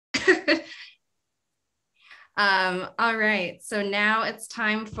All right, so now it's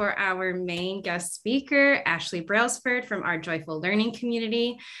time for our main guest speaker, Ashley Brailsford from our Joyful Learning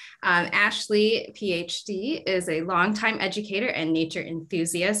community. Ashley, PhD, is a longtime educator and nature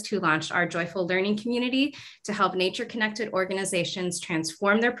enthusiast who launched our Joyful Learning community to help nature-connected organizations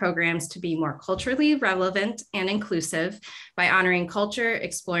transform their programs to be more culturally relevant and inclusive by honoring culture,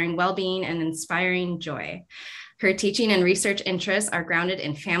 exploring well-being, and inspiring joy. Her teaching and research interests are grounded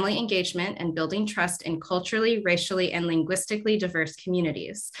in family engagement and building trust in culturally, racially, and linguistically diverse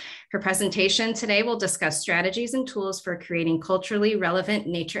communities. Her presentation today will discuss strategies and tools for creating culturally relevant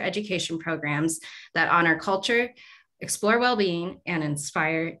nature education programs that honor culture, explore well-being, and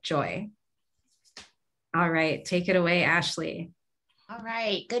inspire joy. All right, take it away, Ashley. All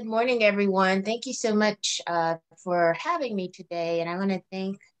right, good morning, everyone. Thank you so much for having me today. And I want to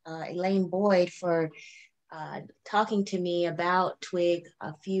thank Elaine Boyd for talking to me about TWIG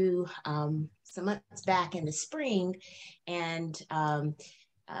some months back in the spring, and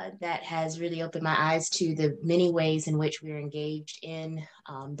that has really opened my eyes to the many ways in which we're engaged in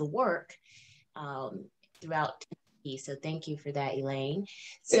the work throughout Tennessee. So thank you for that, Elaine.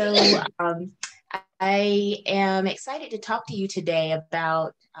 So I am excited to talk to you today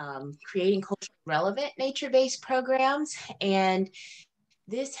about creating culturally relevant nature-based programs, and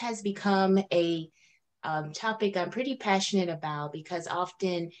this has become a topic I'm pretty passionate about because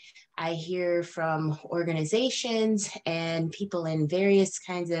often I hear from organizations and people in various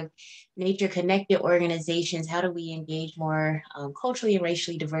kinds of nature connected organizations, how do we engage more culturally and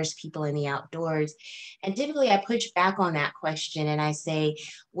racially diverse people in the outdoors? And typically I push back on that question and I say,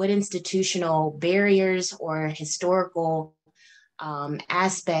 what institutional barriers or historical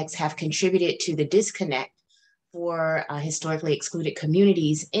aspects have contributed to the disconnect for historically excluded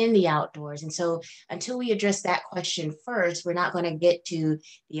communities in the outdoors? And so until we address that question first, we're not going to get to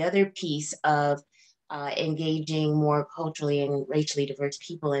the other piece of engaging more culturally and racially diverse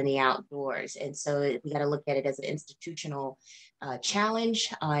people in the outdoors. And so we got to look at it as an institutional challenge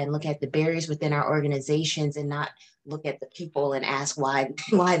and look at the barriers within our organizations and not look at the people and ask why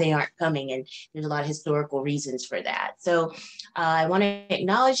they aren't coming. And there's a lot of historical reasons for that. So I want to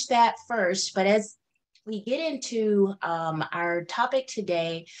acknowledge that first, but as we get into our topic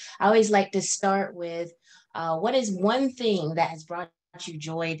today, I always like to start with what is one thing that has brought you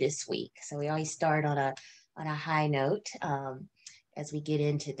joy this week? So we always start on a high note as we get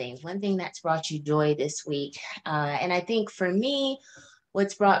into things. One thing that's brought you joy this week. And I think for me,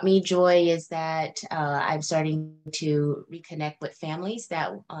 what's brought me joy is that I'm starting to reconnect with families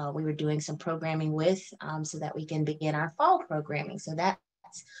that we were doing some programming with so that we can begin our fall programming. So that's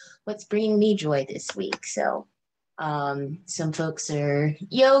what's bringing me joy this week. So some folks are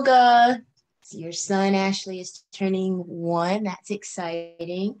yoga. Your son, Ashley, is turning 1. That's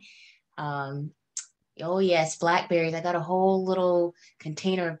exciting. Oh, yes, blackberries. I got a whole little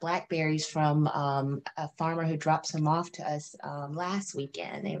container of blackberries from a farmer who dropped some off to us last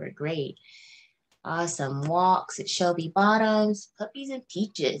weekend. They were great. Awesome. Walks at Shelby Bottoms, puppies and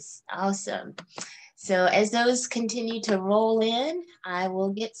peaches. Awesome. So as those continue to roll in, I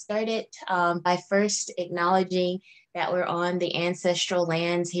will get started by first acknowledging that we're on the ancestral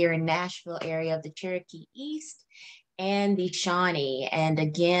lands here in Nashville area of the Cherokee East and the Shawnee. And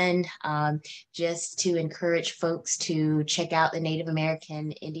again, just to encourage folks to check out the Native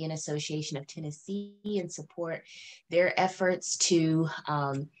American Indian Association of Tennessee and support their efforts to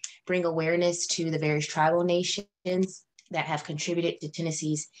bring awareness to the various tribal nations that have contributed to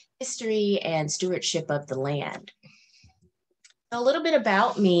Tennessee's history and stewardship of the land. A little bit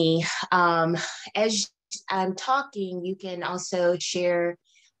about me. As I'm talking, you can also share,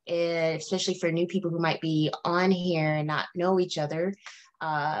 especially for new people who might be on here and not know each other,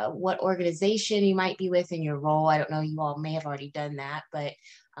 what organization you might be with in your role. I don't know, you all may have already done that, but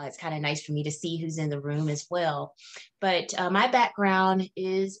it's kind of nice for me to see who's in the room as well. But my background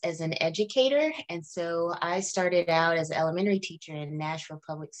is as an educator. And so I started out as an elementary teacher in Nashville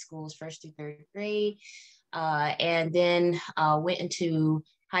Public Schools, 1st through 3rd grade, and then went into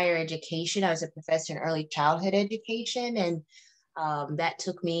higher education. I was a professor in early childhood education, and that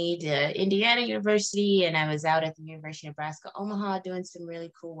took me to Indiana University, and I was out at the University of Nebraska, Omaha, doing some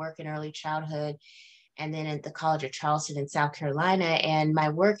really cool work in early childhood, and then at the College of Charleston in South Carolina. And my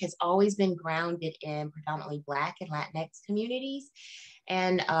work has always been grounded in predominantly Black and Latinx communities,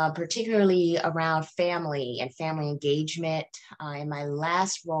 and particularly around family and family engagement. And my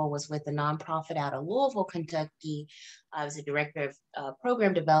last role was with a nonprofit out of Louisville, Kentucky. I was a director of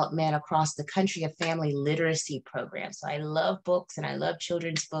program development across the country of family literacy programs. So I love books and I love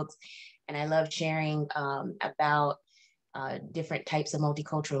children's books, and I love sharing about different types of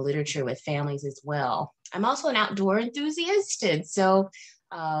multicultural literature with families as well. I'm also an outdoor enthusiast. And so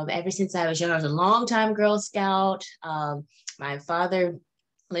ever since I was young, I was a longtime Girl Scout. My father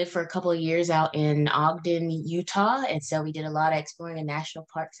lived for a couple of years out in Ogden, Utah. And so we did a lot of exploring in national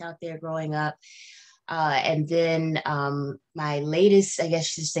parks out there growing up. And then my latest, I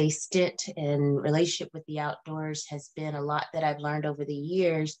guess you should say, stint in relationship with the outdoors has been a lot that I've learned over the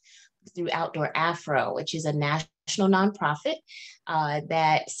years through Outdoor Afro, which is a national nonprofit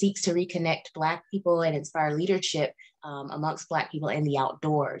that seeks to reconnect Black people and inspire leadership amongst Black people in the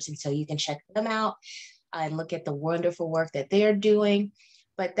outdoors. And so you can check them out and look at the wonderful work that they're doing.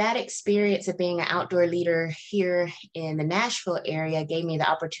 But that experience of being an outdoor leader here in the Nashville area gave me the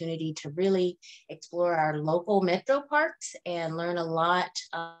opportunity to really explore our local metro parks and learn a lot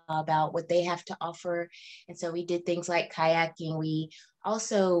about what they have to offer. And so we did things like kayaking. We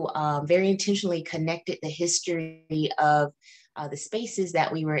also very intentionally connected the history of the spaces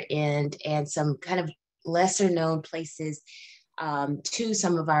that we were in and some kind of lesser known places to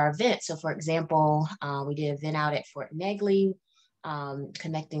some of our events. So for example, we did an event out at Fort Negley,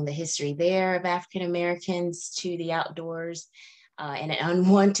 connecting the history there of African Americans to the outdoors and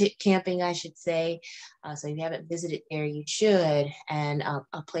unwanted camping, I should say. So if you haven't visited there, you should. And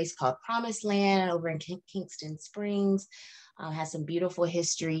a place called Promised Land over in Kingston Springs has some beautiful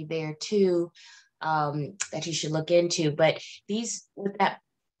history there too that you should look into. But with that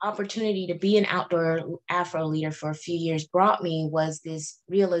opportunity to be an outdoor Afro leader for a few years brought me was this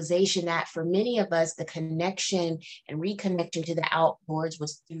realization that for many of us, the connection and reconnecting to the outdoors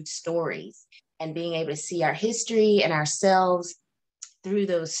was through stories and being able to see our history and ourselves through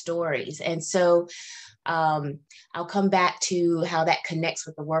those stories. And so I'll come back to how that connects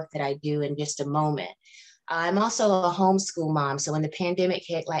with the work that I do in just a moment. I'm also a homeschool mom. So when the pandemic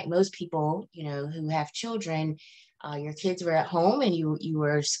hit, like most people, who have children, your kids were at home and you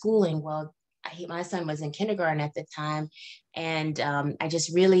were schooling. Well, my son was in kindergarten at the time. And I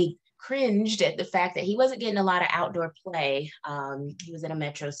just really cringed at the fact that he wasn't getting a lot of outdoor play. He was in a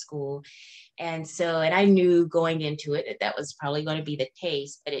metro school. And I knew going into it that was probably going to be the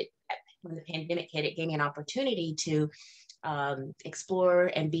case. But when the pandemic hit, it gave me an opportunity to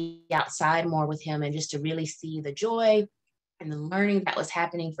explore and be outside more with him and just to really see the joy and the learning that was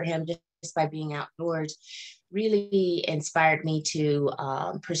happening for him just by being outdoors really inspired me to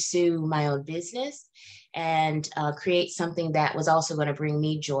pursue my own business and create something that was also going to bring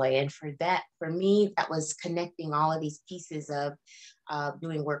me joy. And for me, that was connecting all of these pieces of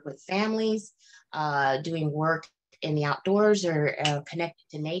doing work with families, doing work in the outdoors or connected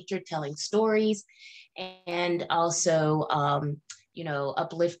to nature, telling stories, and also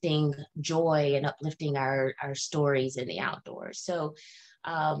uplifting joy and uplifting our stories in the outdoors. So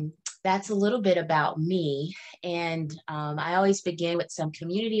that's a little bit about me. And I always begin with some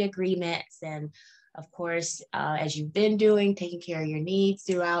community agreements. And of course, as you've been doing, taking care of your needs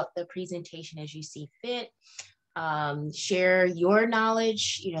throughout the presentation as you see fit. Share your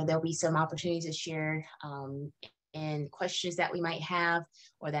knowledge. There'll be some opportunities to share and questions that we might have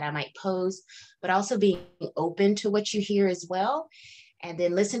or that I might pose, but also being open to what you hear as well. And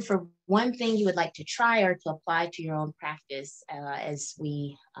then listen for one thing you would like to try or to apply to your own practice as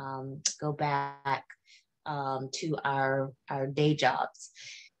we go back to our day jobs.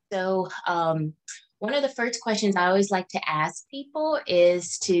 So one of the first questions I always like to ask people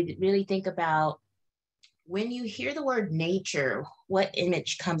is to really think about, when you hear the word nature, what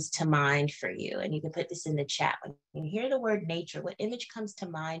image comes to mind for you? And you can put this in the chat. When you hear the word nature, what image comes to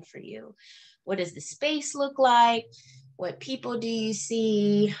mind for you? What does the space look like? What people do you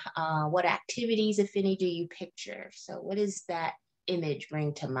see? What activities, if any, do you picture? So what does that image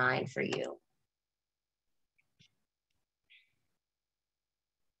bring to mind for you?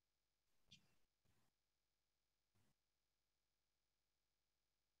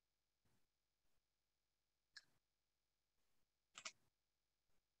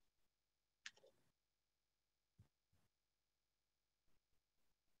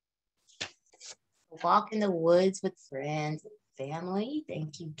 Walk in the woods with friends and family.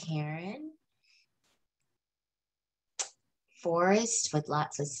 Thank you, Karen. Forest with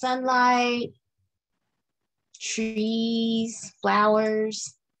lots of sunlight, trees,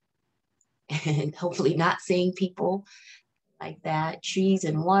 flowers, and hopefully not seeing people like that. Trees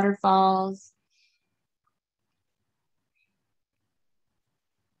and waterfalls.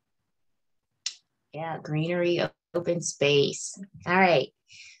 Yeah, greenery, open space. All right.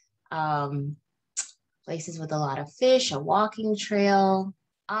 Places with a lot of fish, a walking trail.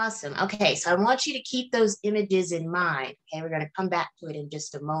 Awesome. Okay, so I want you to keep those images in mind. Okay, we're going to come back to it in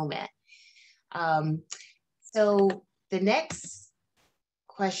just a moment. So The next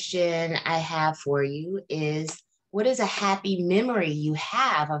question I have for you is, what is a happy memory you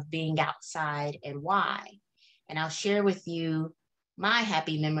have of being outside and why? And I'll share with you my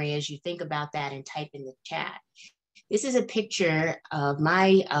happy memory as you think about that and type in the chat. This is a picture of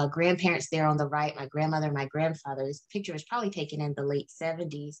my grandparents there on the right, my grandmother, my grandfather. This picture was probably taken in the late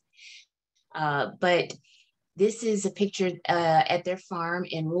 70s. But this is a picture at their farm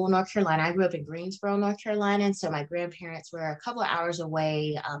in rural North Carolina. I grew up in Greensboro, North Carolina, and so my grandparents were a couple of hours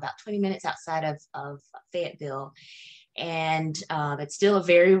away, about 20 minutes outside of Fayetteville. And it's still a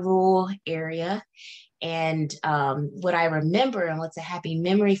very rural area. And what I remember and what's a happy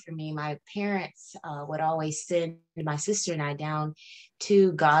memory for me, my parents would always send my sister and I down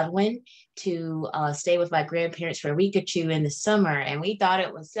to Godwin to stay with my grandparents for a week or two in the summer. And we thought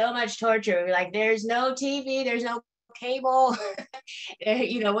it was so much torture. We were like, there's no TV, there's no cable.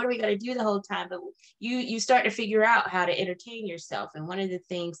 What are we going to do the whole time? But you start to figure out how to entertain yourself. And one of the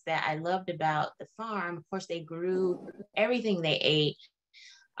things that I loved about the farm, of course, they grew everything they ate.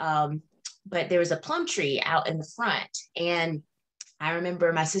 But there was a plum tree out in the front. And I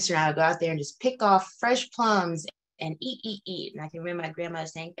remember my sister and I would go out there and just pick off fresh plums and eat. And I can remember my grandma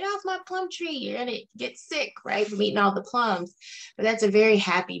saying, get off my plum tree, you're gonna get sick, right, from eating all the plums. But that's a very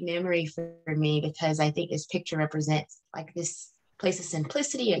happy memory for me, because I think this picture represents like this place of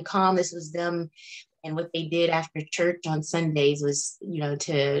simplicity and calm. This was them, and what they did after church on Sundays was,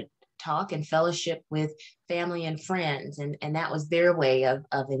 to talk and fellowship with family and friends. And that was their way of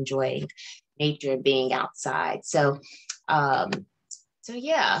enjoying nature and being outside. So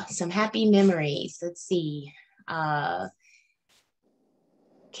yeah, some happy memories. Let's see.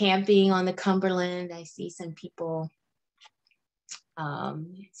 Camping on the Cumberland. I see some people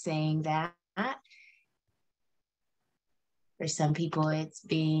saying that. For some people, it's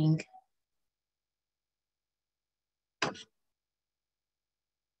being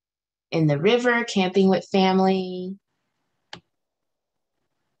in the river, camping with family.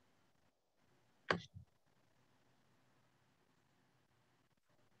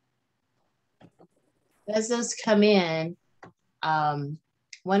 As those come in,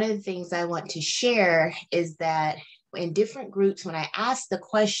 one of the things I want to share is that in different groups, when I ask the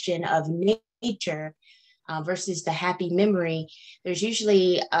question of nature versus the happy memory, there's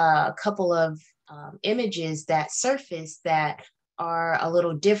usually a couple of images that surface that are a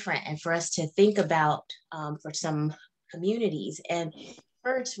little different and for us to think about for some communities. And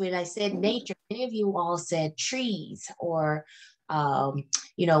first, when I said nature, many of you all said trees or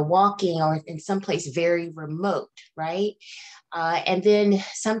walking or in some place very remote, right? And then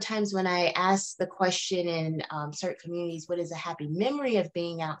sometimes when I ask the question in certain communities, what is a happy memory of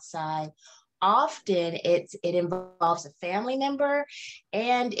being outside? Often it involves a family member,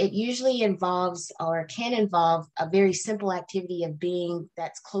 and it usually involves or can involve a very simple activity of being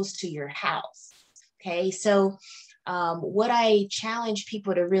that's close to your house. Okay, so what I challenge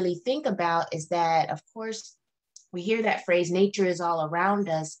people to really think about is that, of course, we hear that phrase, nature is all around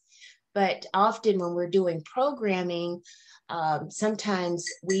us, but often when we're doing programming, sometimes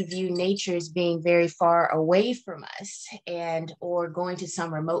we view nature as being very far away from us or going to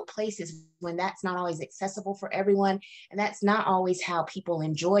some remote places when that's not always accessible for everyone. And that's not always how people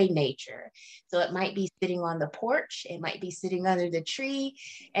enjoy nature. So it might be sitting on the porch. It might be sitting under the tree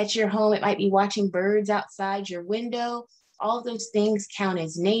at your home. It might be watching birds outside your window. All of those things count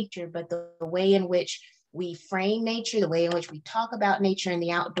as nature, but the way in which we frame nature, the way in which we talk about nature in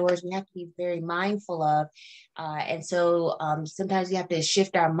the outdoors, we have to be very mindful of. And so sometimes we have to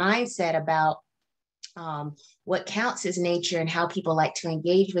shift our mindset about what counts as nature and how people like to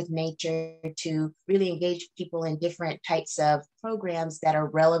engage with nature to really engage people in different types of programs that are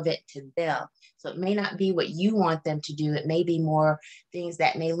relevant to them. So it may not be what you want them to do. It may be more things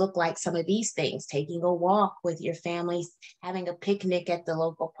that may look like some of these things, taking a walk with your families, having a picnic at the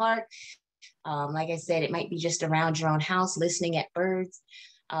local park. Like I said, it might be just around your own house, listening at birds,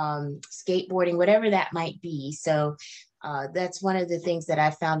 skateboarding, whatever that might be. So that's one of the things that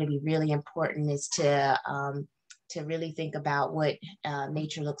I found to be really important, is to really think about what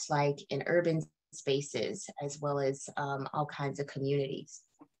nature looks like in urban spaces, as well as all kinds of communities.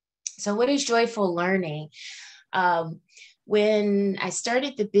 So what is joyful learning? When I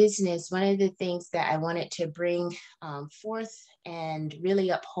started the business, one of the things that I wanted to bring forth and really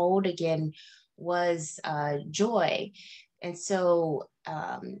uphold again was joy. And so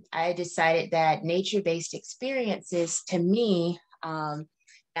I decided that nature-based experiences, to me,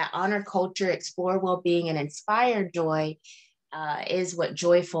 that honor culture, explore well-being, and inspire joy is what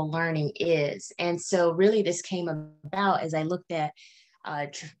joyful learning is. And so really this came about as I looked at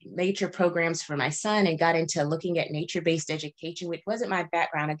nature programs for my son and got into looking at nature-based education, which wasn't my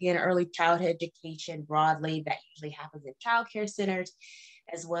background. Again, early childhood education broadly, that usually happens in childcare centers,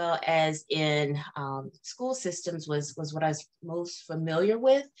 as well as in school systems was what I was most familiar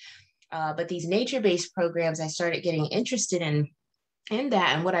with. But these nature-based programs, I started getting interested in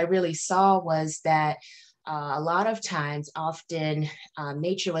that. And what I really saw was that a lot of times, often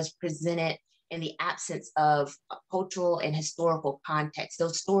nature was presented in the absence of cultural and historical context.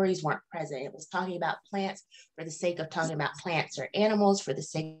 Those stories weren't present. It was talking about plants for the sake of talking about plants, or animals for the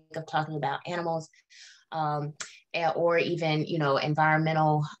sake of talking about animals, or even,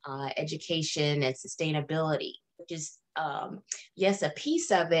 environmental education and sustainability, which is, yes, a piece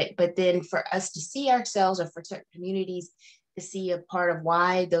of it, but then for us to see ourselves, or for certain communities to see a part of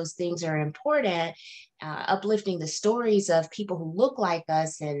why those things are important, uplifting the stories of people who look like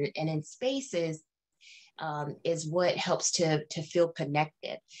us and in spaces, is what helps to feel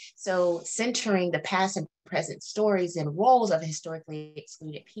connected. So centering the past and present stories and roles of historically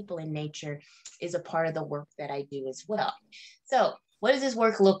excluded people in nature is a part of the work that I do as well. So what does this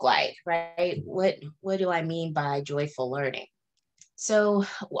work look like, right? What do I mean by joyful learning? So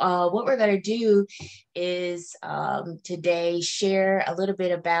what we're going to do is today share a little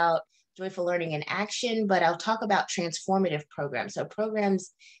bit about joyful learning in action, but I'll talk about transformative programs. So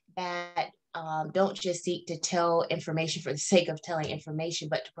programs that don't just seek to tell information for the sake of telling information,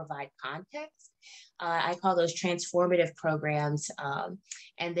 but to provide context. I call those transformative programs.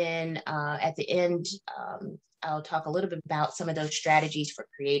 And then at the end, I'll talk a little bit about some of those strategies for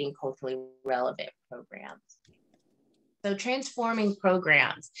creating culturally relevant programs. So transforming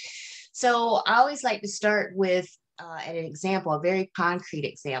programs. So I always like to start with an example, a very concrete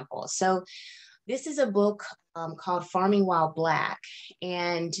example. So this is a book called Farming While Black,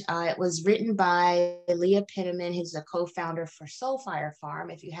 and it was written by Leah Penniman, who's a co-founder for Soulfire Farm.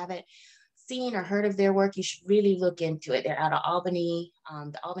 If you haven't seen or heard of their work, you should really look into it. They're out of Albany,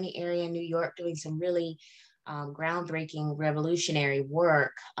 the Albany area in New York, doing some really groundbreaking, revolutionary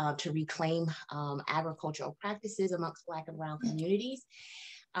work to reclaim agricultural practices amongst Black and Brown communities.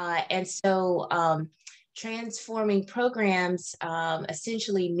 And so transforming programs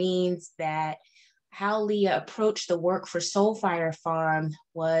essentially means that how Leah approached the work for Soulfire Farm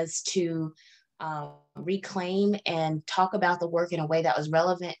was to reclaim and talk about the work in a way that was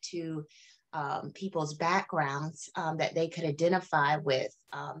relevant to people's backgrounds that they could identify with,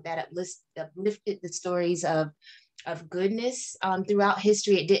 that uplifted the stories of goodness throughout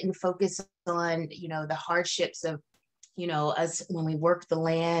history. It didn't focus on, the hardships of, us when we worked the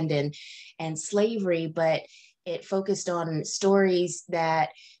land and slavery, but it focused on stories that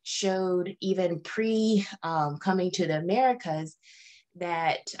showed even pre coming to the Americas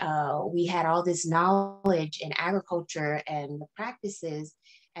that we had all this knowledge in agriculture and the practices,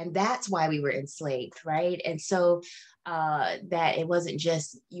 and that's why we were enslaved, right? And so that it wasn't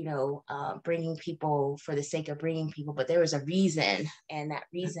just, bringing people for the sake of bringing people, but there was a reason, and that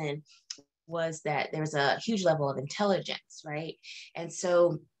reason was that there was a huge level of intelligence, right? And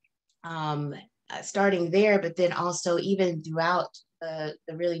so starting there, but then also even throughout the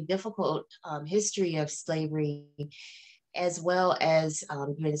really difficult history of slavery, as well as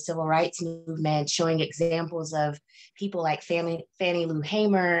during the civil rights movement, showing examples of people like Fannie Lou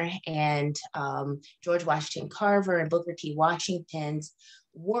Hamer and George Washington Carver and Booker T. Washington's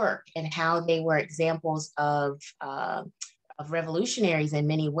work, and how they were examples of revolutionaries in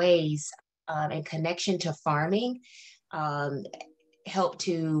many ways, in connection to farming, help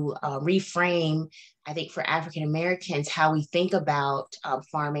to reframe, I think, for African Americans, how we think about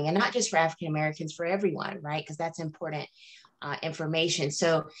farming, and not just for African Americans, for everyone, right? Because that's important information.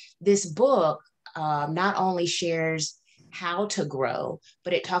 So this book not only shares how to grow,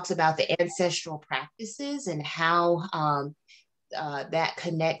 but it talks about the ancestral practices and how that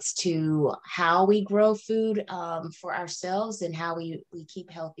connects to how we grow food for ourselves and how we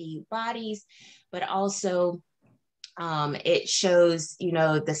keep healthy bodies, but also it shows,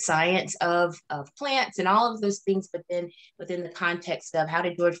 the science of plants and all of those things, but then within the context of how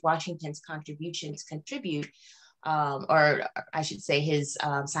did George Washington's contributions contribute, or I should say his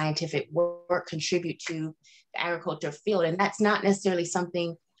scientific work contribute to the agriculture field. And that's not necessarily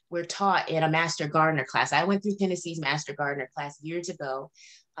something we're taught in a Master Gardener class. I went through Tennessee's Master Gardener class years ago,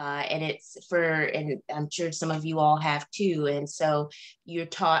 and and I'm sure some of you all have too. And so you're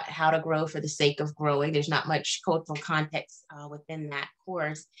taught how to grow for the sake of growing. There's not much cultural context within that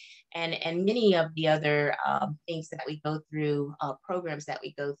course. And many of the other things that we go through, programs that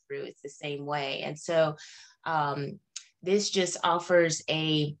we go through, it's the same way. And so this just offers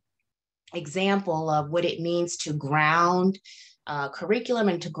a example of what it means to ground curriculum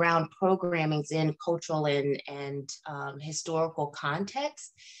and to ground programmings in cultural and historical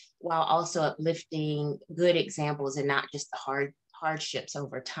context, while also uplifting good examples and not just the hardships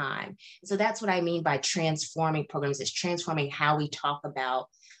over time. So that's what I mean by transforming programs. It's transforming how we talk about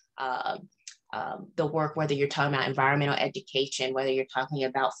the work, whether you're talking about environmental education, whether you're talking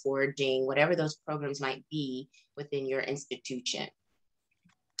about foraging, whatever those programs might be within your institution.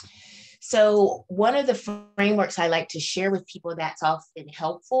 So one of the frameworks I like to share with people that's often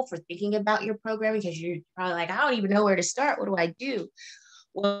helpful for thinking about your programming, because you're probably like, I don't even know where to start. What do I do?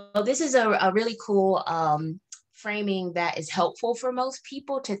 Well, this is a really cool framing that is helpful for most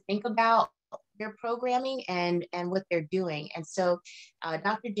people to think about their programming and what they're doing. And so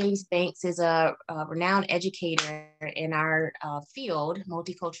Dr. James Banks is a renowned educator in our field,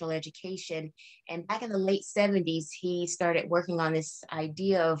 multicultural education. And back in the late 70s, he started working on this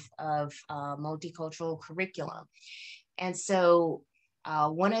idea of multicultural curriculum. And so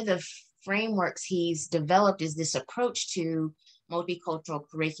one of the frameworks he's developed is this approach to multicultural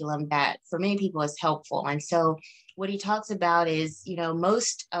curriculum that for many people is helpful. And so what he talks about is, you know,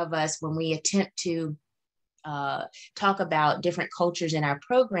 most of us, when we attempt to talk about different cultures in our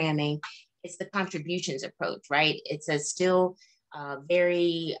programming, it's the contributions approach, right? It's a still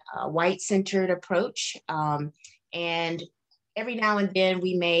very white-centered approach. And every now and then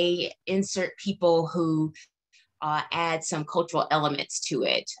we may insert people who add some cultural elements to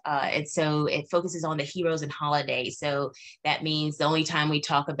it. And so it focuses on the heroes and holidays. So that means the only time we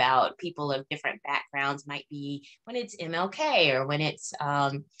talk about people of different backgrounds might be when it's MLK or when it's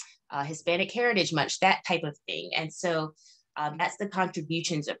Hispanic Heritage Month, that type of thing. And so that's the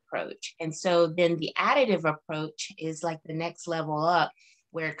contributions approach. And so then the additive approach is like the next level up,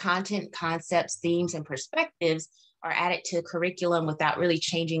 where content, concepts, themes, and perspectives are added to curriculum without really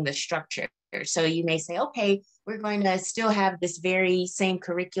changing the structure. So you may say, okay, we're going to still have this very same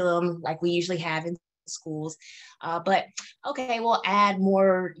curriculum like we usually have in schools, but okay, we'll add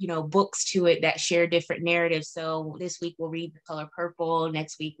more, you know, books to it that share different narratives. So this week we'll read The Color Purple.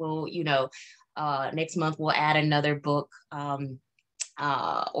 Next week we'll, you know, next month we'll add another book.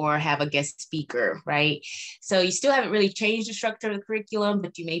 Or have a guest speaker, right? So you still haven't really changed the structure of the curriculum,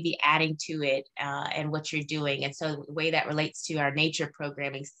 but you may be adding to it and what you're doing. And so the way that relates to our nature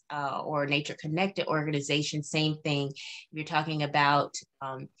programming or nature connected organization, same thing. If you're talking about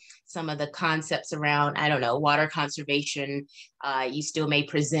some of the concepts around, I don't know, water conservation, you still may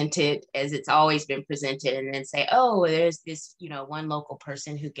present it as it's always been presented, and then say, oh, there's this, you know, one local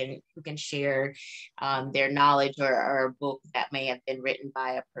person who can share their knowledge or a book that may have been written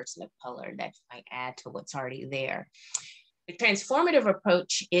by a person of color that might add to what's already there. The transformative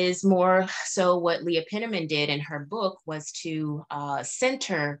approach is more so what Leah Penniman did in her book was to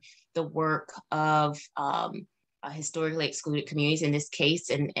center the work of historically excluded communities in this case,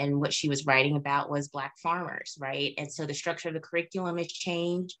 and what she was writing about was Black farmers, right? And so the structure of the curriculum has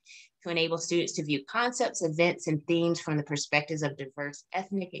changed to enable students to view concepts, events, and themes from the perspectives of diverse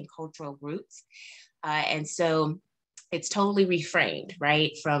ethnic and cultural groups. And so it's totally reframed,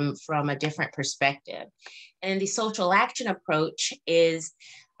 right, from a different perspective. And the social action approach is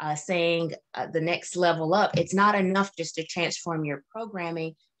saying the next level up. It's not enough just to transform your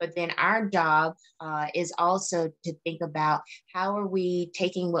programming, but then our job is also to think about how are we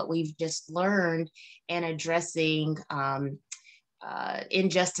taking what we've just learned and addressing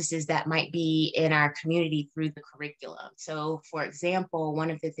injustices that might be in our community through the curriculum. So for example, one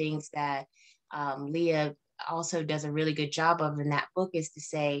of the things that Leah also does a really good job of in that book is to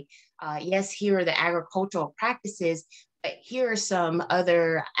say, yes, here are the agricultural practices, but here are some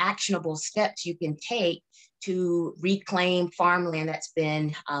other actionable steps you can take to reclaim farmland that's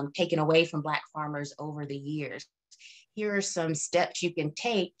been taken away from Black farmers over the years. Here are some steps you can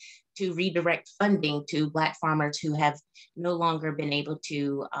take to redirect funding to Black farmers who have no longer been able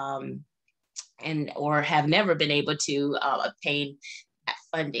to or have never been able to obtain that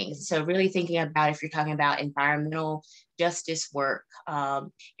funding. So really thinking about, if you're talking about environmental justice work,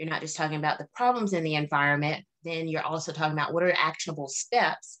 you're not just talking about the problems in the environment, then you're also talking about what are actionable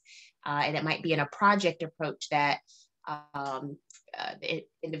steps. And it might be in a project approach that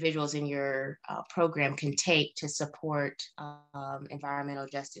individuals in your program can take to support environmental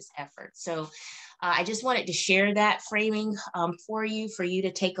justice efforts. So I just wanted to share that framing for you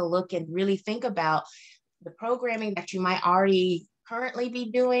to take a look and really think about the programming that you might already currently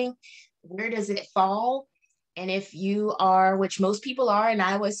be doing. Where does it fall? And if you are, which most people are, and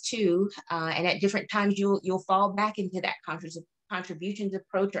I was too, and at different times you'll fall back into that contributions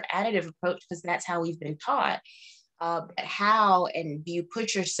approach or additive approach, because that's how we've been taught. But how and do you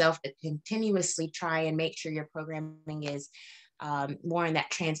put yourself to continuously try and make sure your programming is more in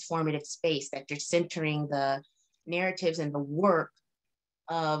that transformative space, that you're centering the narratives and the work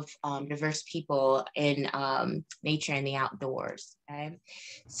of diverse people in nature and the outdoors. Okay,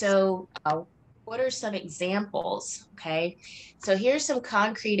 so what are some examples? Okay, so here's some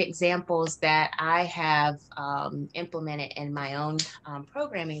concrete examples that I have implemented in my own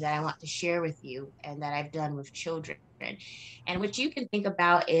programming that I want to share with you and that I've done with children. And what you can think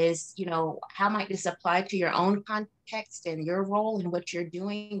about is, you know, how might this apply to your own context and your role and what you're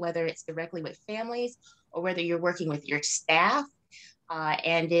doing, whether it's directly with families or whether you're working with your staff,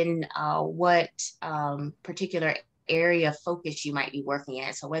 and in what particular area of focus you might be working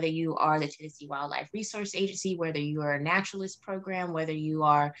at. So whether you are the Tennessee Wildlife Resource Agency, whether you are a naturalist program, whether you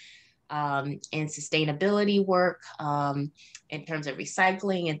are in sustainability work, in terms of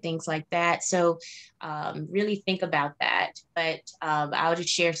recycling and things like that. So really think about that. But I'll just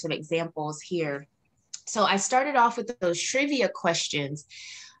share some examples here. So I started off with those trivia questions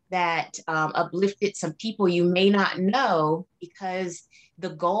that uplifted some people you may not know, because the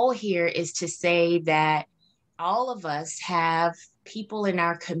goal here is to say that all of us have people in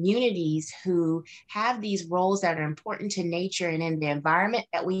our communities who have these roles that are important to nature and in the environment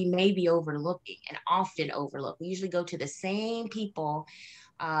that we may be overlooking and often overlook. We usually go to the same people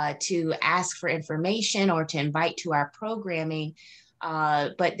to ask for information or to invite to our programming.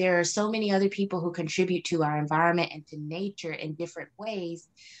 But there are so many other people who contribute to our environment and to nature in different ways.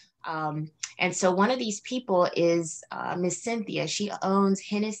 And so one of these people is Miss Cynthia. She owns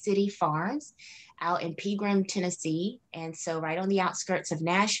Hennis City Farms out in Pegram, Tennessee. And so right on the outskirts of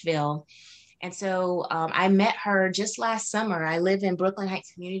Nashville. And so I met her just last summer. I live in Brooklyn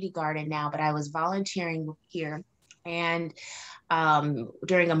Heights Community Garden now, but I was volunteering here. And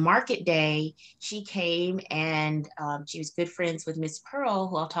during a market day, she came and she was good friends with Miss Pearl,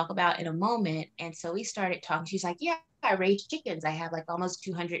 who I'll talk about in a moment. And so we started talking. She's like, yeah, I raise chickens. I have like almost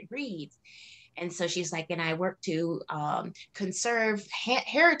 200 breeds. And so she's like, and I work to conserve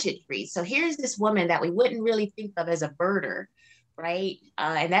heritage breeds. So here's this woman that we wouldn't really think of as a birder, right?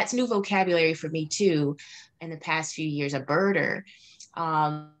 And that's new vocabulary for me too in the past few years, a birder.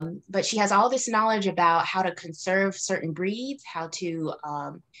 But she has all this knowledge about how to conserve certain breeds, how to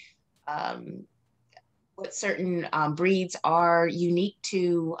what certain breeds are unique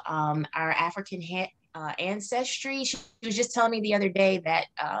to our African ancestry. She was just telling me the other day that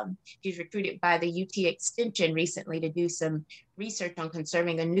she's recruited by the UT Extension recently to do some research on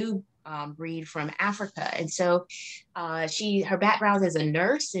conserving a new breed from Africa. And so her background is a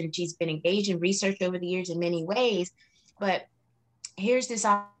nurse, and she's been engaged in research over the years in many ways. But here's this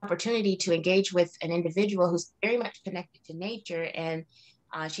opportunity to engage with an individual who's very much connected to nature, and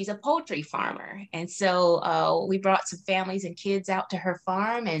she's a poultry farmer. And so we brought some families and kids out to her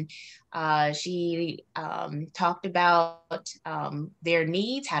farm, and she talked about their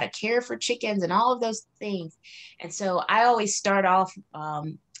needs, how to care for chickens and all of those things. And so I always start off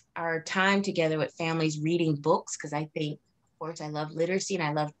our time together with families reading books, because I think, of course, I love literacy and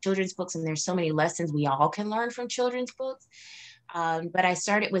I love children's books, and there's so many lessons we all can learn from children's books. But I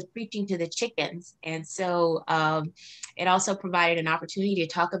started with preaching to the chickens. And so it also provided an opportunity to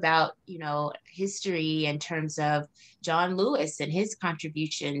talk about, you know, history in terms of John Lewis and his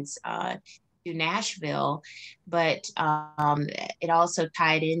contributions to Nashville. But it also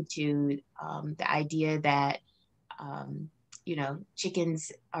tied into the idea that, you know,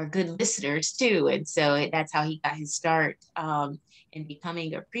 chickens are good listeners too. And so that's how he got his start in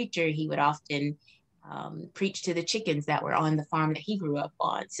becoming a preacher. He would often preach to the chickens that were on the farm that he grew up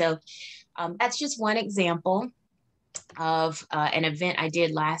on. So that's just one example of an event I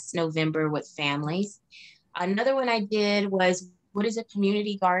did last November with families. Another one I did was, what is a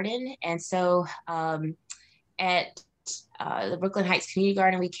community garden? And so at the Brooklyn Heights Community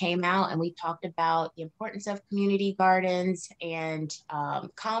Garden, we came out and we talked about the importance of community gardens and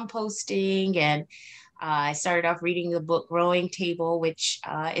composting. And I started off reading the book Growing Table, which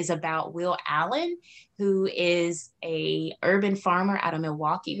is about Will Allen, who is a urban farmer out of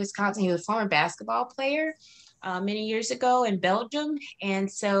Milwaukee, Wisconsin. He was a former basketball player many years ago in Belgium.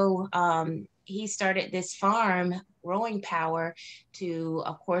 And so he started this farm, Growing Power, to,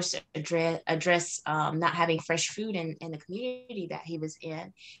 of course, address not having fresh food in the community that he was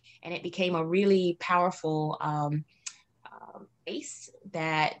in. And it became a really powerful base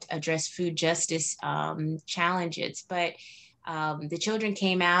that addressed food justice challenges. But the children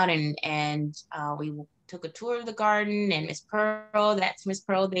came out and we took a tour of the garden, and Miss Pearl, that's Miss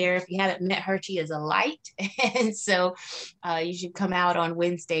Pearl there. If you haven't met her, she is a light. And so you should come out on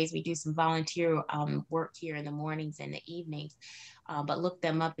Wednesdays. We do some volunteer work here in the mornings and the evenings, but look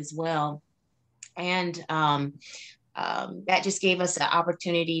them up as well. And that just gave us an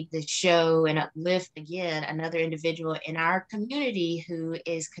opportunity to show and uplift again another individual in our community who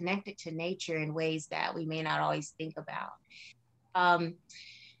is connected to nature in ways that we may not always think about. Um,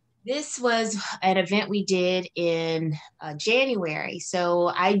 this was an event we did in January. So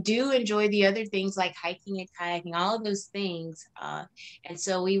I do enjoy the other things like hiking and kayaking, all of those things. And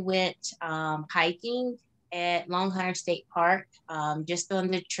so we went hiking at Long Hunter State Park, just on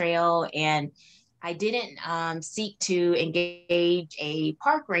the trail. And I didn't seek to engage a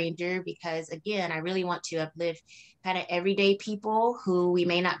park ranger because, again, I really want to uplift kind of everyday people who we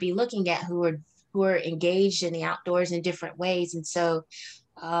may not be looking at who are engaged in the outdoors in different ways. And so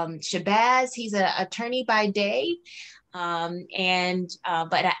Shabazz, he's an attorney by day, but an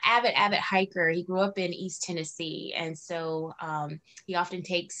avid hiker. He grew up in East Tennessee, and so he often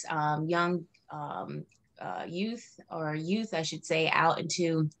takes young youth, I should say, out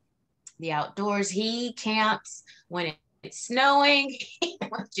into the outdoors. He camps when it's snowing,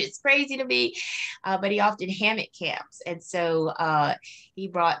 which is crazy to me, but he often hammock camps. And so he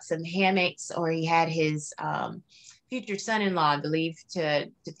brought some hammocks, or he had his future son-in-law, I believe, to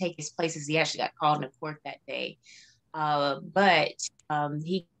take his places. He actually got called into court that day. But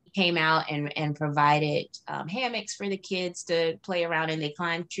he came out and provided hammocks for the kids to play around in. They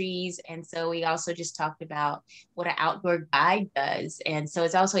climbed trees. And so we also just talked about what an outdoor guide does. And so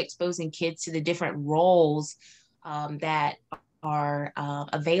it's also exposing kids to the different roles that are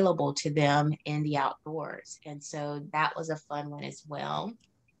available to them in the outdoors. And so that was a fun one as well.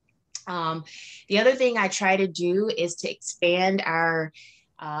 The other thing I try to do is to expand our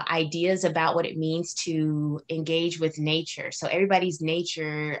ideas about what it means to engage with nature. So everybody's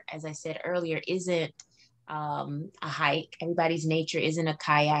nature, as I said earlier, isn't a hike. Everybody's nature isn't a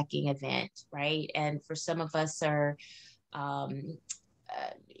kayaking event, right? And for some of us are,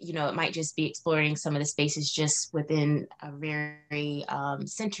 it might just be exploring some of the spaces just within a very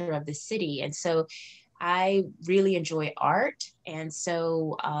center of the city. And so I really enjoy art. And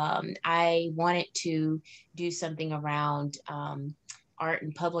so I wanted to do something around art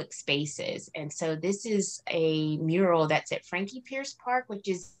in public spaces. And so this is a mural that's at Frankie Pierce Park, which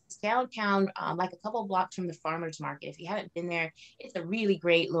is downtown, like a couple blocks from the farmers market. If you haven't been there, it's a really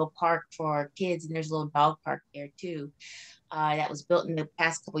great little park for kids. And there's a little dog park there too. That was built in the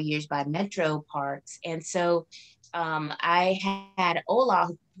past couple of years by Metro Parks. And so I had Ola,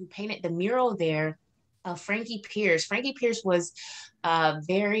 who painted the mural there, Frankie Pierce. Frankie Pierce was a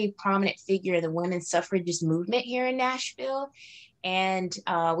very prominent figure in the women's suffragist movement here in Nashville. And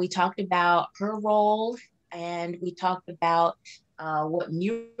we talked about her role, and we talked about what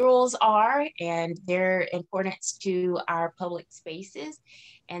murals are and their importance to our public spaces.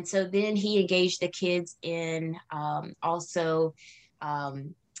 And so then he engaged the kids in also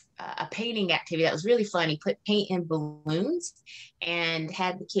a painting activity that was really fun. He put paint in balloons and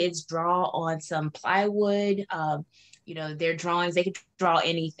had the kids draw on some plywood. Their drawings, they could draw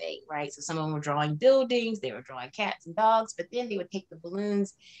anything, right? So some of them were drawing buildings, they were drawing cats and dogs, but then they would take the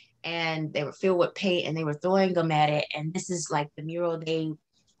balloons and they were filled with paint and they were throwing them at it. And this is like the mural they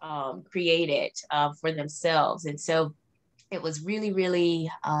created for themselves. And so it was really, really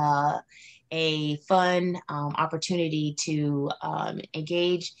a fun opportunity to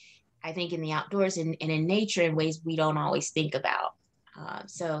engage, I think, in the outdoors and in nature in ways we don't always think about.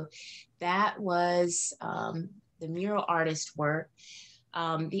 So that was the mural artist work.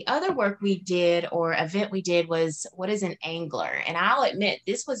 The other work we did, or event we did, was what is an angler? And I'll admit,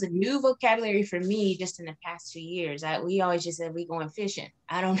 this was a new vocabulary for me just in the past 2 years. We always just said we going fishing.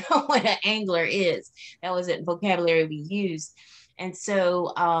 I don't know what an angler is. That wasn't vocabulary we used. And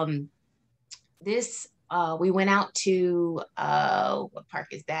so we went out to, what park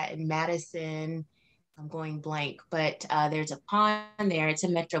is that? In Madison. I'm going blank, but there's a pond there. It's a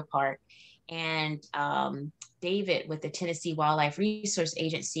metro park. And David with the Tennessee Wildlife Resource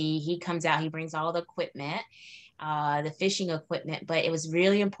Agency, he comes out, he brings all the equipment, the fishing equipment, but it was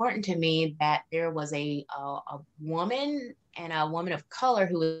really important to me that there was a woman and a woman of color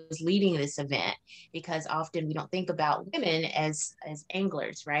who was leading this event, because often we don't think about women as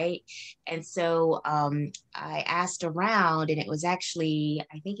anglers, right? And so I asked around, and it was actually,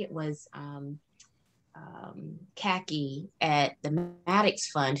 I think it was Khaki at the Maddox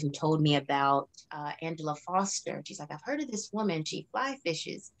Fund who told me about Angela Foster. She's like, I've heard of this woman. She fly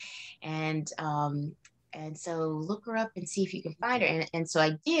fishes, and so look her up and see if you can find her. And so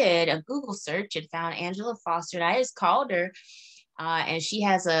I did a Google search and found Angela Foster, and I just called her, and she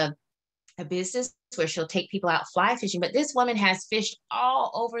has a a business where she'll take people out fly fishing, but this woman has fished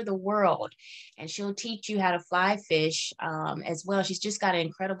all over the world, and she'll teach you how to fly fish as well. She's just got an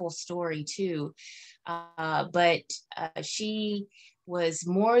incredible story too. But she was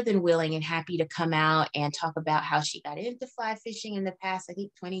more than willing and happy to come out and talk about how she got into fly fishing in the past, I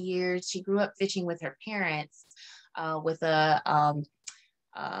think 20 years. She grew up fishing with her parents with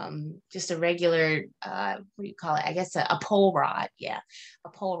just a regular, what do you call it? I guess a pole rod. Yeah, a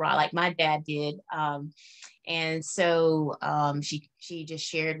pole rod like my dad did. And so she just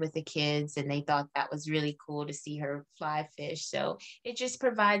shared with the kids, and they thought that was really cool to see her fly fish. So it just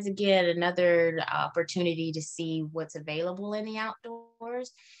provides, again, another opportunity to see what's available in the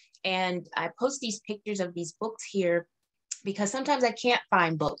outdoors. And I post these pictures of these books here because sometimes I can't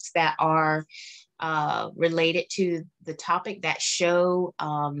find books that are related to the topic that show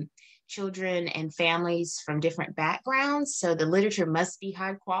children and families from different backgrounds. So the literature must be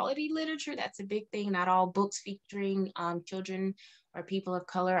high quality literature. That's a big thing. Not all books featuring children or people of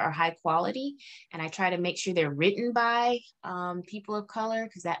color are high quality. And I try to make sure they're written by people of color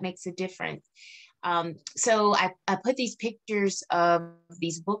because that makes a difference. So I put these pictures of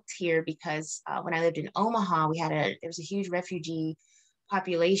these books here because when I lived in Omaha, there was a huge refugee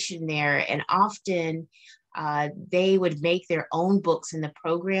population there, and often they would make their own books in the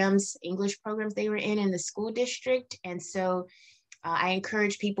programs, English programs they were in the school district. And so I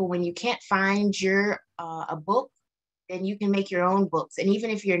encourage people, when you can't find a book, then you can make your own books. And even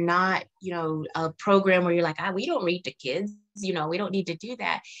if you're not, a program where you're like, we don't read to kids, we don't need to do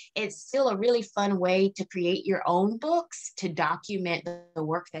that. It's still a really fun way to create your own books to document the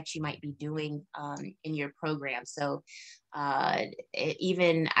work that you might be doing in your program. So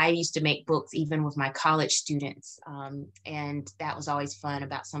even I used to make books even with my college students. And that was always fun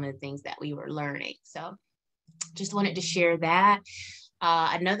about some of the things that we were learning. So just wanted to share that.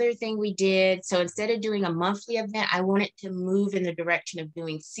 Another thing we did, so instead of doing a monthly event, I wanted to move in the direction of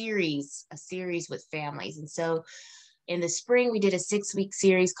doing a series with families. And so in the spring, we did a 6-week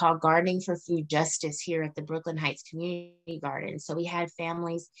series called Gardening for Food Justice here at the Brooklyn Heights Community Garden. So we had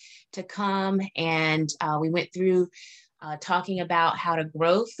families to come, and we went through talking about how to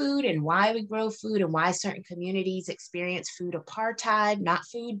grow food and why we grow food and why certain communities experience food apartheid, not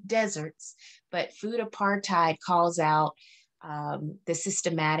food deserts, but food apartheid calls out the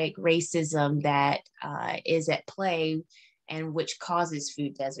systematic racism that is at play and which causes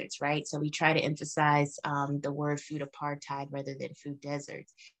food deserts, right? So we try to emphasize the word food apartheid rather than food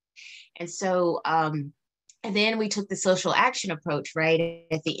deserts. And so, and then we took the social action approach, right,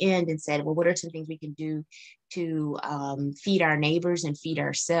 at the end and said, well, what are some things we can do to feed our neighbors and feed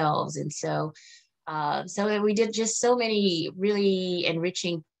ourselves? And so, so we did just so many really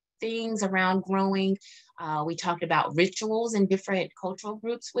enriching things around growing. We talked about rituals in different cultural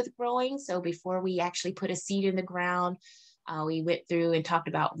groups with growing. So before we actually put a seed in the ground, we went through and talked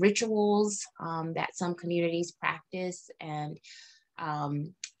about rituals that some communities practice, and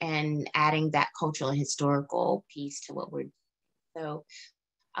adding that cultural and historical piece to what we're doing. So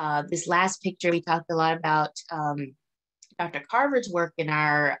this last picture, we talked a lot about Dr. Carver's work in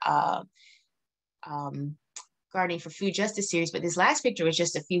our Gardening for Food Justice series, but this last picture was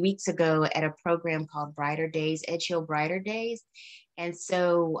just a few weeks ago at a program called Brighter Days, Edge Hill Brighter Days. And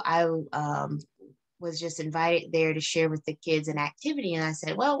so I was just invited there to share with the kids an activity. And I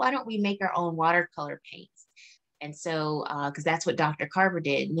said, well, why don't we make our own watercolor paints? And so, because that's what Dr. Carver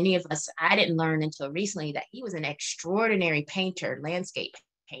did. Many of us, I didn't learn until recently that he was an extraordinary painter, landscape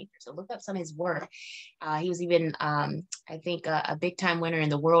painter. So look up some of his work. He was even, I think, a big time winner in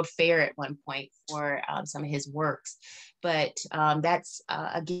the World Fair at one point for some of his works. But that's,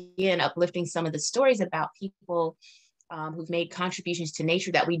 again, uplifting some of the stories about people who've made contributions to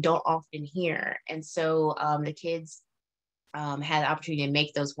nature that we don't often hear. And so the kids had the opportunity to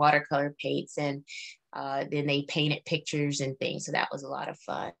make those watercolor paints, and then they painted pictures and things. So that was a lot of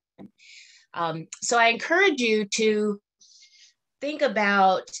fun. So I encourage you to think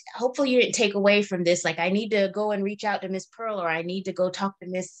about, hopefully you didn't take away from this, like I need to go and reach out to Miss Pearl, or I need to go talk to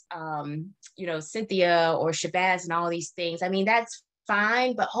Miss, Cynthia or Shabazz and all these things. I mean, that's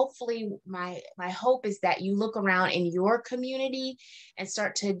fine, but hopefully my hope is that you look around in your community and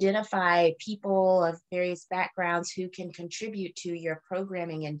start to identify people of various backgrounds who can contribute to your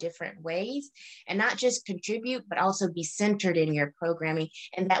programming in different ways, and not just contribute, but also be centered in your programming,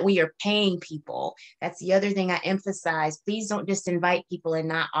 and that we are paying people. That's the other thing I emphasize. Please don't just invite people and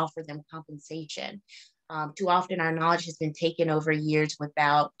not offer them compensation. Too often our knowledge has been taken over years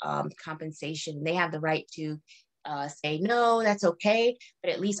without compensation. They have the right to say, no, that's okay,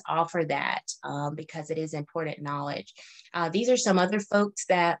 but at least offer that because it is important knowledge. These are some other folks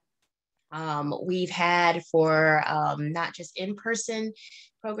that We've had for not just in-person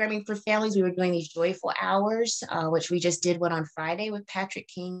programming for families, we were doing these joyful hours, which we just did one on Friday with Patrick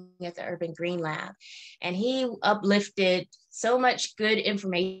King at the Urban Green Lab. And he uplifted so much good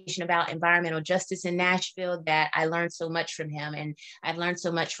information about environmental justice in Nashville that I learned so much from him. And I've learned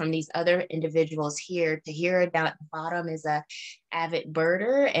so much from these other individuals here. To hear about the bottom is a avid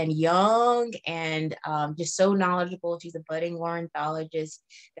birder and young and just so knowledgeable. She's a budding ornithologist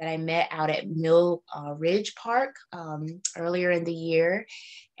that I met out at Mill Ridge Park earlier in the year.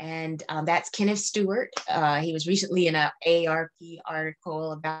 And that's Kenneth Stewart. He was recently in an AARP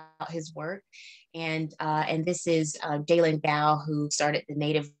article about his work. And this is Dalen Dow, who started the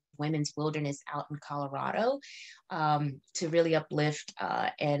Native Women's Wilderness out in Colorado to really uplift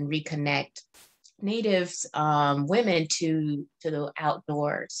and reconnect Natives women to the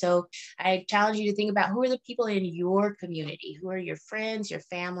outdoors. So I challenge you to think about who are the people in your community, who are your friends, your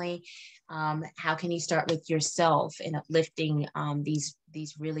family. How can you start with yourself in uplifting these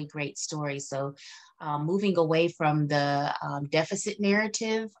really great stories? So moving away from the deficit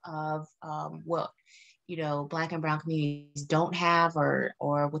narrative of what Black and brown communities don't have or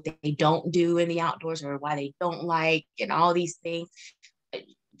what they don't do in the outdoors or why they don't like and all these things,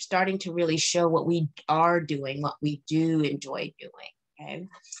 starting to really show what we are doing, what we do enjoy doing.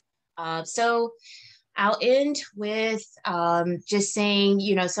 Okay. So I'll end with just saying,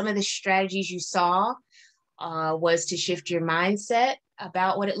 some of the strategies you saw was to shift your mindset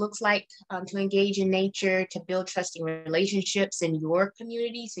about what it looks like to engage in nature, to build trusting relationships in your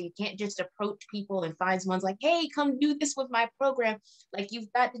community. So you can't just approach people and find someone's like, hey, come do this with my program. Like,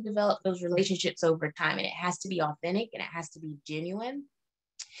 you've got to develop those relationships over time, and it has to be authentic and it has to be genuine.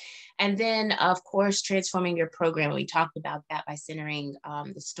 And then, of course, transforming your program. We talked about that by centering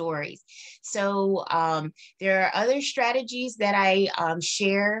the stories. So there are other strategies that I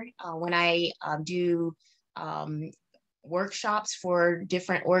share when I do workshops for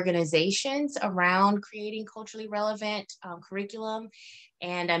different organizations around creating culturally relevant curriculum.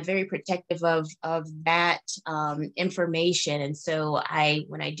 And I'm very protective of that information. And so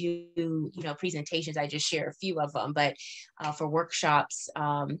when I do, presentations, I just share a few of them, but for workshops,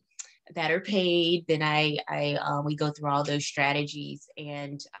 that are paid, then we go through all those strategies.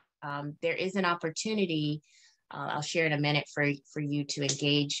 And there is an opportunity, I'll share in a minute for you to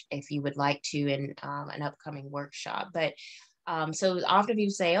engage if you would like to in an upcoming workshop. But so often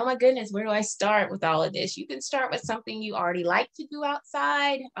people say, oh my goodness, where do I start with all of this? You can start with something you already like to do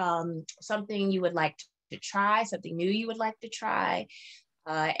outside, something you would like to try, something new you would like to try,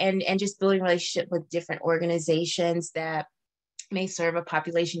 and just building a relationship with different organizations that may serve a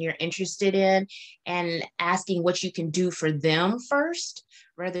population you're interested in, and asking what you can do for them first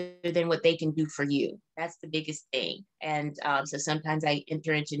rather than what they can do for you. That's the biggest thing. And so sometimes I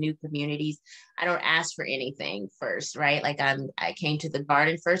enter into new communities. I don't ask for anything first, right? Like I came to the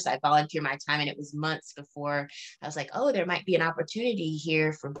garden first. I volunteered my time, and it was months before I was like, oh, there might be an opportunity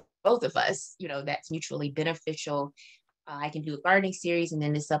here for both of us, that's mutually beneficial. I can do a gardening series, and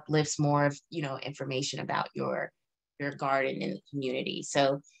then this uplifts more of, information about your garden in the community.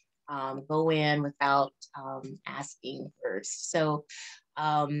 So go in without asking first. So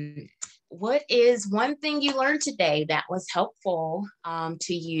what is one thing you learned today that was helpful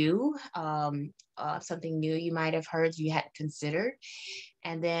to you? Something new you might have heard you hadn't considered.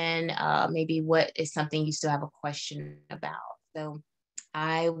 And then maybe what is something you still have a question about? So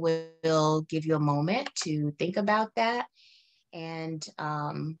I will give you a moment to think about that, and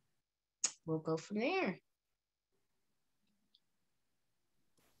we'll go from there.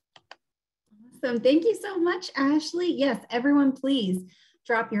 Awesome. Thank you so much, Ashley. Yes, everyone, please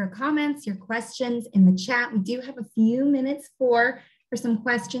drop your comments, your questions in the chat. We do have a few minutes for some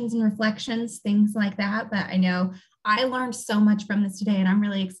questions and reflections, things like that. But I know I learned so much from this today, and I'm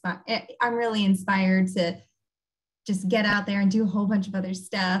really inspired to just get out there and do a whole bunch of other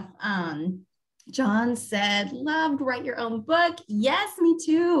stuff. John said, loved, write your own book. Yes, me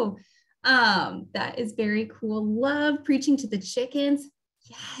too. That is very cool. Love preaching to the chickens.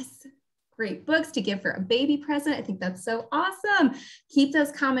 Yes. Great books to give for a baby present. I think that's so awesome. Keep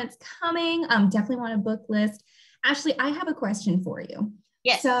those comments coming. Definitely want a book list. Ashley, I have a question for you.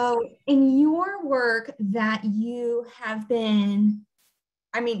 Yes. So in your work that you have been,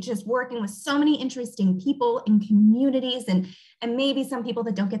 just working with so many interesting people and communities and maybe some people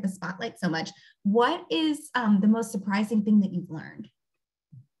that don't get the spotlight so much, what is the most surprising thing that you've learned?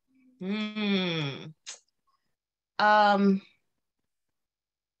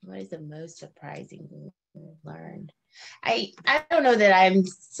 What is the most surprising thing I've learned? I don't know that I'm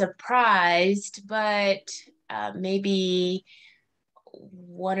surprised, but maybe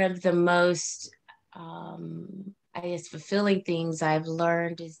one of the most, I guess, fulfilling things I've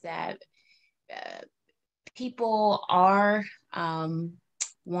learned is that people are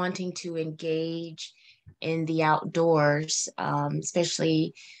wanting to engage in the outdoors,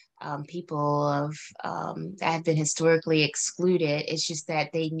 especially people that have been historically excluded. It's just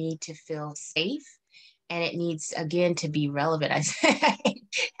that they need to feel safe, and it needs, again, to be relevant. I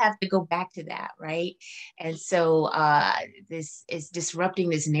have to go back to that, right? And so this is disrupting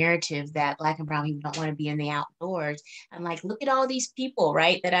this narrative that Black and brown people don't want to be in the outdoors. I'm like, look at all these people,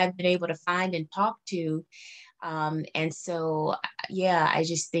 right, that I've been able to find and talk to. And so, yeah, I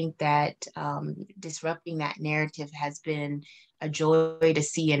just think that disrupting that narrative has been a joy to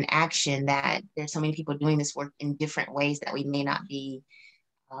see in action, that there's so many people doing this work in different ways that we may not be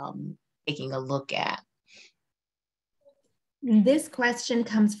taking a look at. This question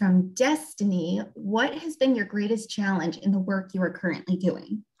comes from Destiny. What has been your greatest challenge in the work you are currently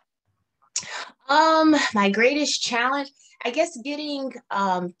doing? My greatest challenge, I guess, getting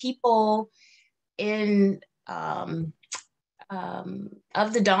people in of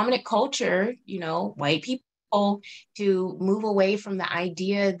the dominant culture, you know, white people, to move away from the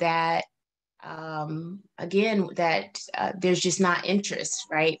idea that again, that there's just not interest,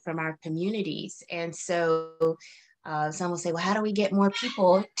 right, from our communities. And so some will say, well, how do we get more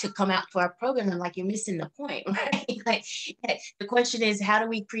people to come out to our program? I'm like, you're missing the point, right? Like, the question is, how do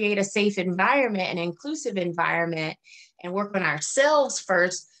we create a safe environment, an inclusive environment, and work on ourselves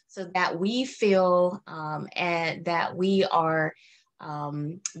first so that we feel and that we are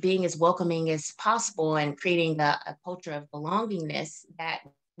being as welcoming as possible and creating a culture of belongingness that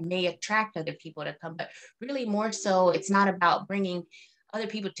may attract other people to come. But really, more so, it's not about bringing other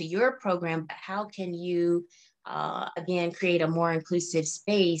people to your program, but how can you again create a more inclusive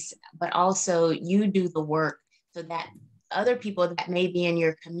space, but also you do the work so that other people that may be in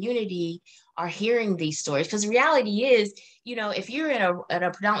your community are hearing these stories. Because the reality is, you know, if you're in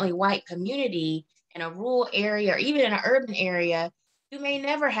a predominantly white community in a rural area or even in an urban area, you may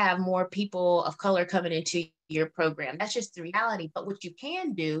never have more people of color coming into your program. That's just the reality. But what you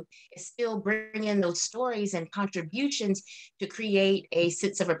can do is still bring in those stories and contributions to create a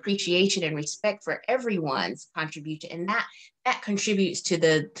sense of appreciation and respect for everyone's contribution. And that contributes to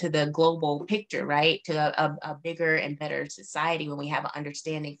the global picture, right? To a bigger and better society when we have an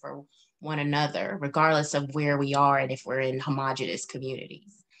understanding for one another, regardless of where we are and if we're in homogenous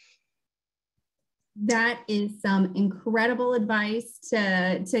communities. That is some incredible advice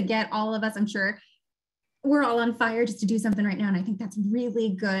to get all of us. I'm sure we're all on fire just to do something right now. And I think that's really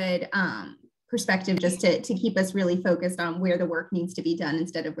good perspective, just to keep us really focused on where the work needs to be done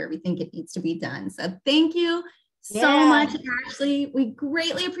instead of where we think it needs to be done. So thank you so much, Ashley. We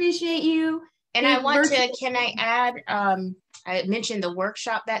greatly appreciate you. And I want to, can I add, I mentioned the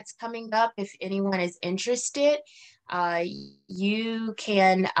workshop that's coming up. If anyone is interested, you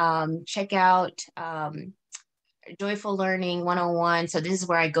can check out Joyful Learning 101. So this is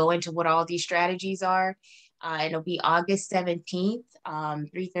where I go into what all these strategies are. It'll be August 17th,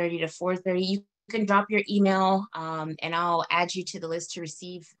 3:30 to 4:30. You can drop your email and I'll add you to the list to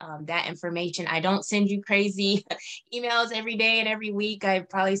receive that information. I don't send you crazy emails every day and every week. I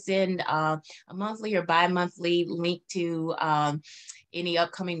probably send a monthly or bi-monthly link to any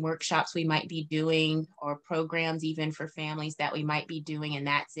upcoming workshops we might be doing, or programs even for families that we might be doing, and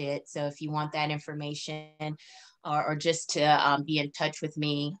that's it. So if you want that information or just to be in touch with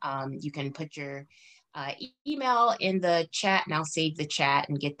me, you can put your email in the chat and I'll save the chat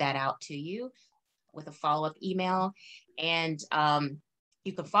and get that out to you with a follow-up email. And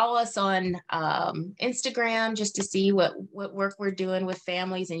you can follow us on Instagram just to see what work we're doing with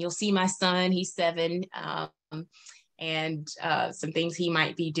families. And you'll see my son, he's 7, and some things he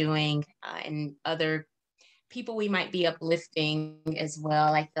might be doing and other people we might be uplifting as well.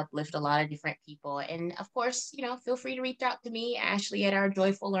 I like to uplift a lot of different people. And of course, you know, feel free to reach out to me, Ashley, at our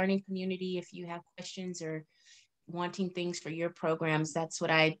Joyful Learning community if you have questions or wanting things for your programs. That's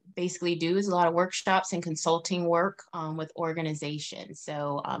what I basically do, is a lot of workshops and consulting work with organizations.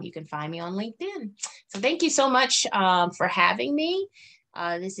 So you can find me on LinkedIn. So thank you so much for having me.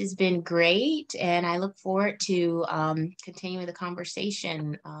 This has been great, and I look forward to continuing the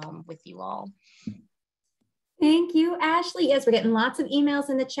conversation with you all. Thank you, Ashley. Yes, we're getting lots of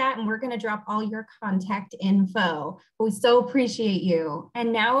emails in the chat, and we're going to drop all your contact info. But we so appreciate you.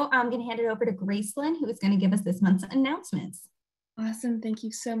 And now I'm going to hand it over to Gracelyn, who is going to give us this month's announcements. Awesome. Thank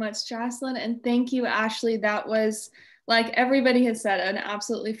you so much, Jocelyn. And thank you, Ashley. That was, like everybody has said, an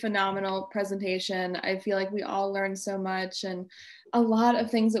absolutely phenomenal presentation. I feel like we all learned so much, and a lot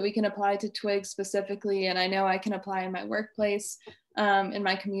of things that we can apply to TWIG specifically. And I know I can apply in my workplace. in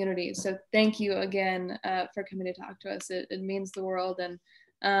my community. So thank you again for coming to talk to us. It means the world, and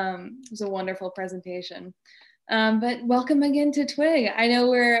it was a wonderful presentation. But welcome again to TWIG. I know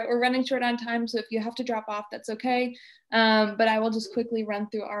we're running short on time, so if you have to drop off, that's okay. But I will just quickly run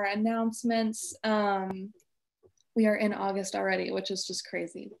through our announcements. We are in August already, which is just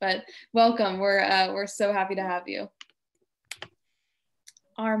crazy, but welcome. We're so happy to have you.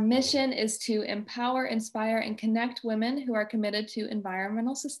 Our mission is to empower, inspire, and connect women who are committed to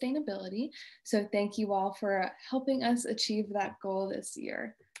environmental sustainability. So thank you all for helping us achieve that goal this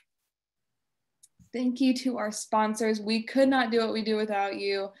year. Thank you to our sponsors. We could not do what we do without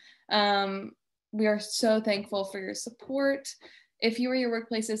you. We are so thankful for your support. If you or your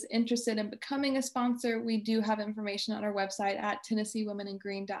workplace is interested in becoming a sponsor, we do have information on our website at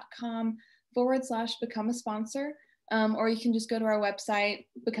TennesseeWomenInGreen.com/become a sponsor, or you can just go to our website,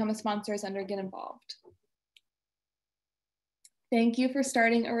 become a sponsor is under get involved. Thank you for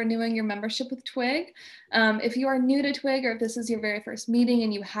starting or renewing your membership with TWIG. If you are new to TWIG, or if this is your very first meeting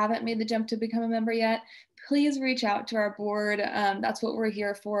and you haven't made the jump to become a member yet, please reach out to our board. That's what we're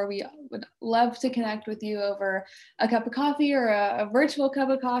here for. We would love to connect with you over a cup of coffee, or a virtual cup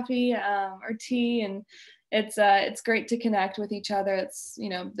of coffee, or tea. And it's great to connect with each other. It's, you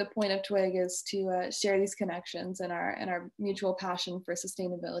know, the point of TWIG is to share these connections and our mutual passion for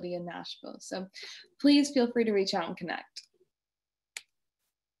sustainability in Nashville. So please feel free to reach out and connect.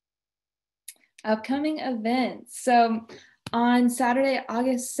 Upcoming events. So on Saturday,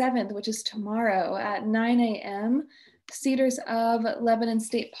 August 7th, which is tomorrow at 9 a.m., Cedars of Lebanon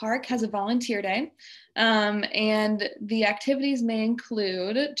State Park has a volunteer day. And the activities may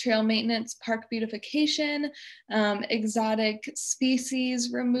include trail maintenance, park beautification, exotic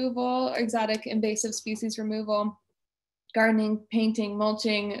species removal, exotic invasive species removal, gardening, painting,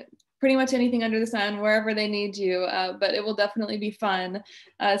 mulching, pretty much anything under the sun, wherever they need you, but it will definitely be fun.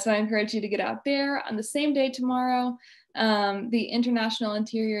 So I encourage you to get out there. On the same day tomorrow, the International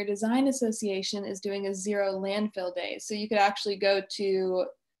Interior Design Association is doing a zero landfill day. So you could actually go to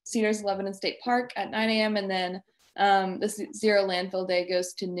Cedars Lebanon State Park at 9 a.m. and then this zero landfill day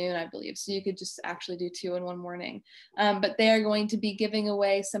goes to noon, I believe. So you could just actually do 2 in one morning. But they are going to be giving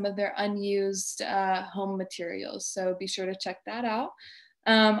away some of their unused home materials. So be sure to check that out.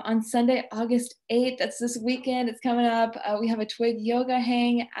 On Sunday, August 8th, that's this weekend, it's coming up, we have a TWIG yoga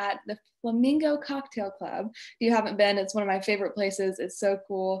hang at the Flamingo Cocktail Club. If you haven't been, it's one of my favorite places. It's so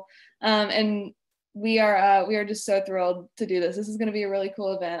cool. And we are just so thrilled to do this. This is going to be a really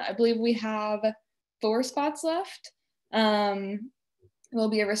cool event. I believe we have 4 spots left. It will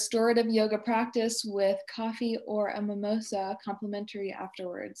be a restorative yoga practice with coffee or a mimosa complimentary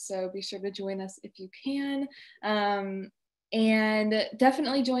afterwards. So be sure to join us if you can. And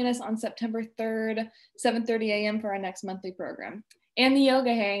definitely join us on September 3rd, 7:30 a.m. for our next monthly program. And the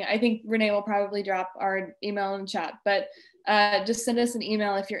yoga hang, I think Renee will probably drop our email in chat, but just send us an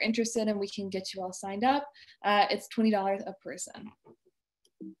email if you're interested and we can get you all signed up. It's $20 a person.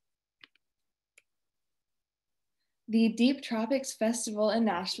 The Deep Tropics Festival in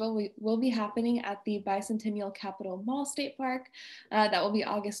Nashville will be happening at the Bicentennial Capitol Mall State Park. That will be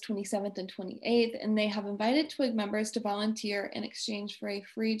August 27th and 28th, and they have invited TWIG members to volunteer in exchange for a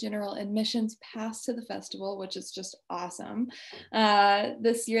free general admissions pass to the festival, which is just awesome.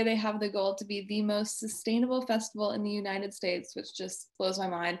 This year they have the goal to be the most sustainable festival in the United States, which just blows my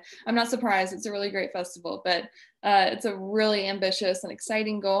mind. I'm not surprised, it's a really great festival, but it's a really ambitious and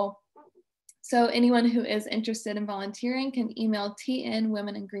exciting goal. So anyone who is interested in volunteering can email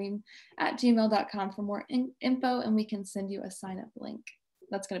tnwomeningreen@gmail.com for more info, and we can send you a sign-up link.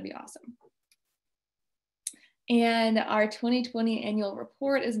 That's going to be awesome. And our 2020 annual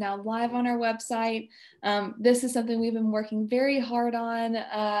report is now live on our website. This is something we've been working very hard on,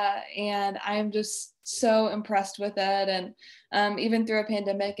 and I am just so impressed with it. And even through a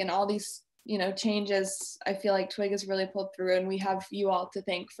pandemic and all these changes, I feel like TWIG has really pulled through, and we have you all to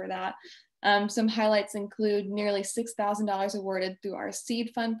thank for that. Some highlights include nearly $6,000 awarded through our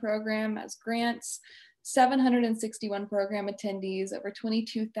seed fund program as grants, 761 program attendees, over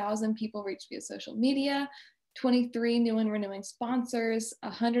 22,000 people reached via social media, 23 new and renewing sponsors,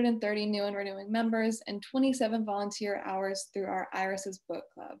 130 new and renewing members, and 27 volunteer hours through our Iris's book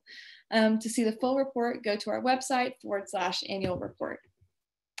club. To see the full report, go to our website /annual report.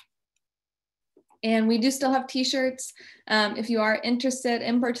 And we do still have t-shirts. If you are interested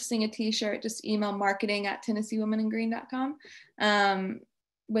in purchasing a t-shirt, just email marketing@TennesseeWomenInGreen.com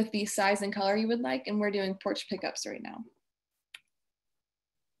with the size and color you would like. And we're doing porch pickups right now.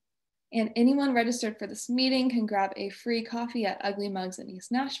 And anyone registered for this meeting can grab a free coffee at Ugly Mugs in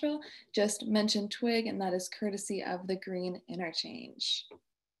East Nashville. Just mention TWIG, and that is courtesy of the Green Interchange.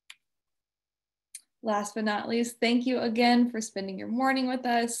 Last but not least, thank you again for spending your morning with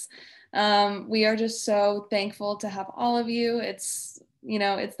us. We are just so thankful to have all of you. It's, you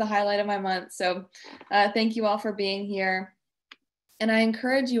know, it's the highlight of my month. So thank you all for being here. And I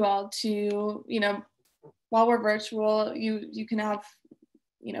encourage you all to, you know, while we're virtual, you can have,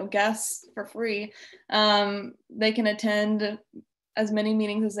 you know, guests for free. They can attend as many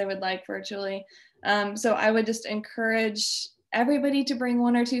meetings as they would like virtually. So I would just encourage everybody to bring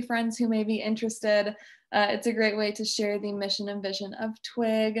 1 or 2 friends who may be interested. It's a great way to share the mission and vision of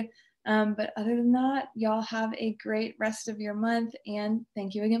TWIG. But other than that, y'all have a great rest of your month, and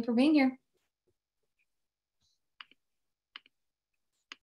thank you again for being here.